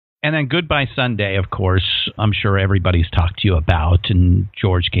And then Goodbye Sunday, of course, I'm sure everybody's talked to you about, and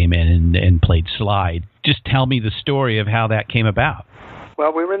George came in and played slide. Just tell me the story of how that came about.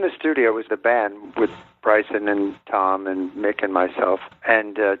 Well, we were in the studio with the band with Bryson and Tom and Mick and myself,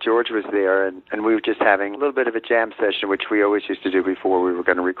 and George was there, and we were just having a little bit of a jam session, which we always used to do before we were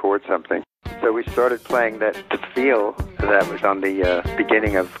going to record something. So we started playing the feel that was on the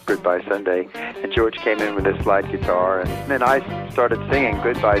beginning of Goodbye Sunday, and George came in with a slide guitar, and then I started singing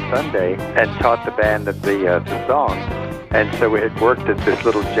Goodbye Sunday and taught the band the song. And so it worked that this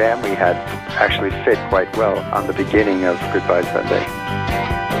little jam we had actually fit quite well on the beginning of Goodbye Sunday.